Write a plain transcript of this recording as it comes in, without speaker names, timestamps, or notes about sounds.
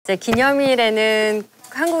이제 기념일에는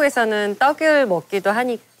한국에서는 떡을 먹기도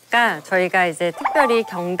하니까 저희가 이제 특별히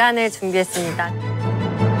경단을 준비했습니다.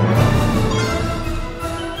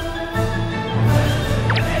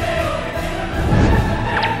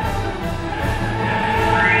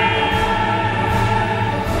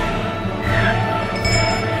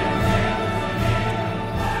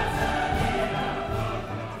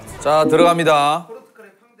 자, 들어갑니다.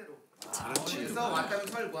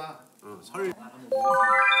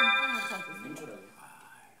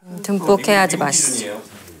 듬뿍 해야지 맛있어.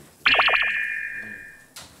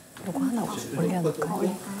 이거 하나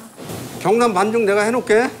올려놓을까요? 경남 반죽 내가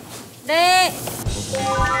해놓을게. 네.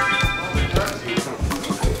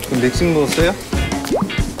 그럼 믹싱 넣었어요?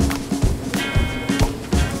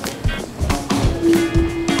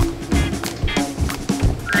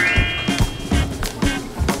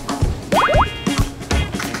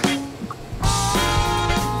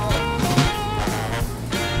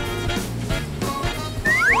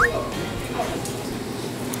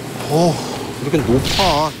 이렇게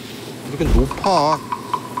높아. 이렇게 높아.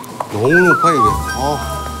 너무 높아, 이게.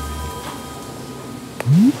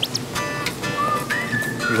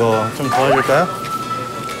 이거 좀 도와줄까요?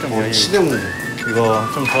 좀 치대면 돼. 이거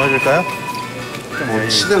좀 도와줄까요? 좀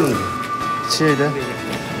치대면 돼. 치대.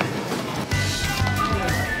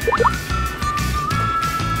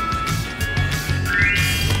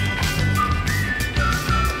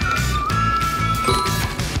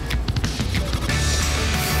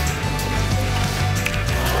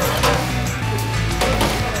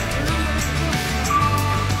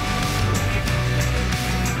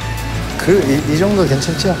 이 정도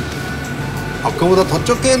괜찮죠? 그거보다 더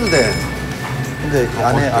적게 해도 돼. 근데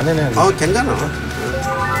안에는 괜찮아.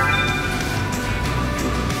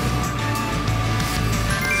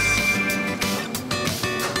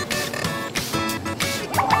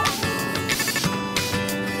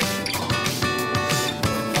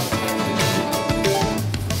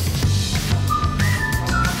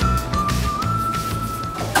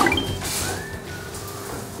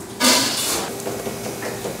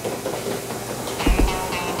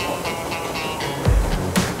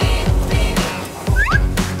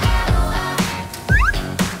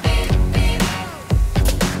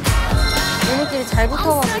 잘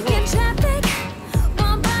붙어가지고.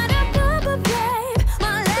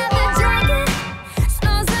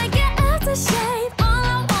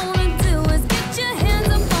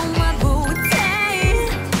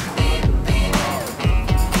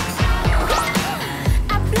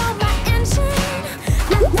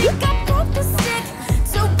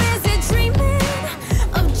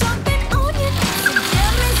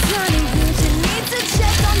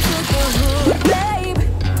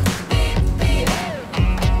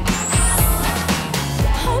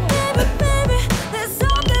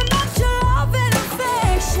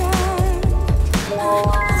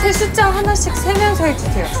 세 숫자 하나씩 세면서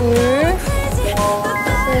해주세요. 둘, 셋,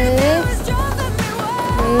 넷.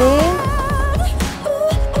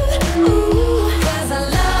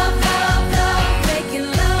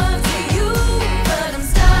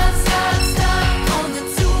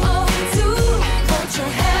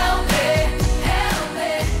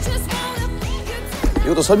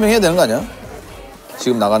 이것도 설명해야 되는 거 아니야?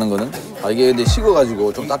 지금 나가는 거는? 이게 근데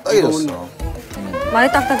식어가지고 좀 딱딱해졌어.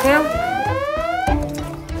 많이 딱딱해요?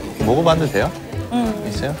 먹어봐도 돼요? 응.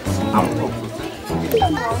 있어요?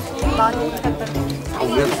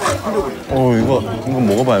 이거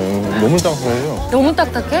먹어봐요. 너무 딱딱해요. 너무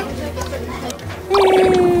딱딱해?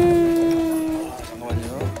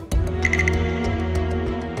 잠깐만요.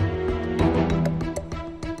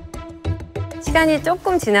 시간이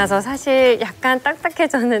조금 지나서 사실 약간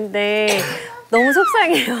딱딱해졌는데 너무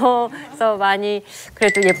속상해요. 그래서 많이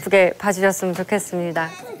그래도 예쁘게 봐주셨으면 좋겠습니다.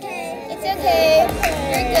 It's okay.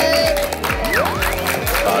 You're good.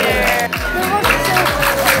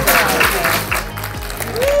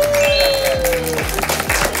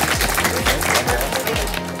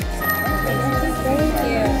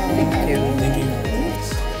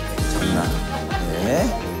 장난. 네.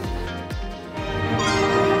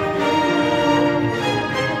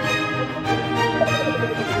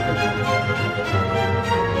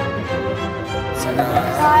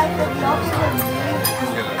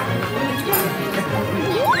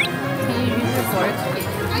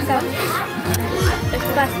 It's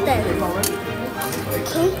pastel.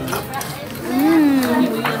 Cake.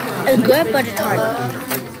 A good butter tart.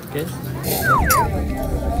 Good.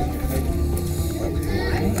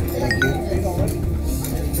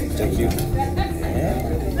 Thank you.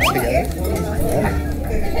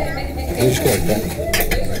 Which like that?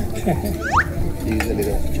 Use a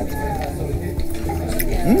little chocolate.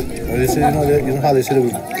 This is you know how they said it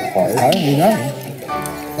was hard. I don't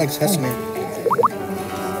know. Like sesame.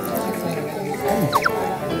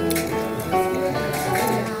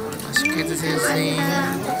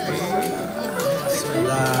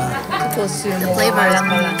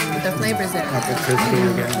 The flavors there. Not the crispy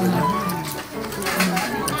again.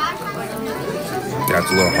 Yeah,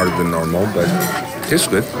 it's a little harder than normal, but it tastes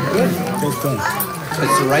good. Tastes good.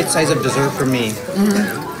 It's the right size of dessert for me.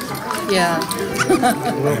 Yeah. A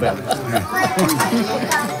little bit.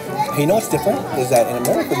 You know what's different is that in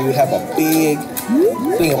America we would have a big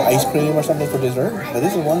thing of ice cream or something for dessert, but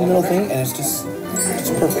this is one little thing and it's just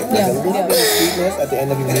perfect. Like a little bit of sweetness at the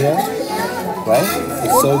end of your meal, right?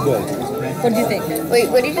 It's so good. What do you think? Wait,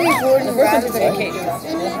 what did you do for the rabbit Cake.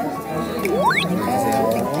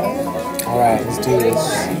 All right, let's do this.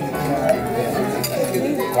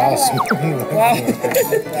 Wow, smooth. Wow.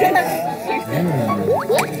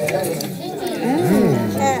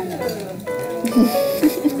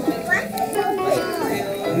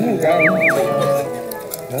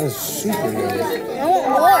 That is super good. I want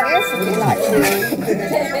more. It's not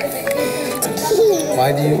Why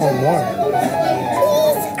do you want more?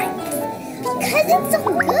 because it's so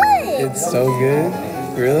good. It's so good.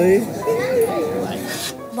 Really?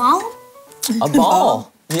 Wow. A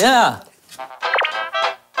ball. Yeah.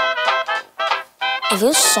 It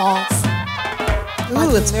is soft.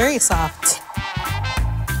 Ooh, it's very soft.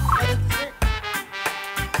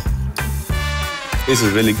 This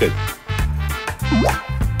is really good.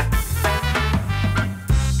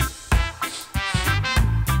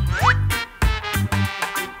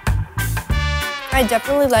 I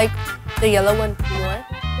definitely like the yellow one more.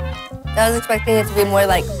 I was expecting it to be more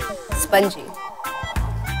like spongy.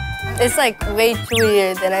 It's like way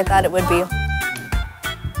chewier than I thought it would be.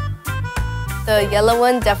 The yellow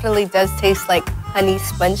one definitely does taste like honey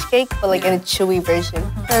sponge cake, but like in a chewy version.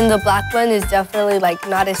 And the black one is definitely like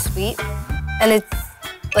not as sweet. And it's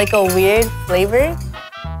like a weird flavor,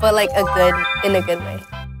 but like in a good way.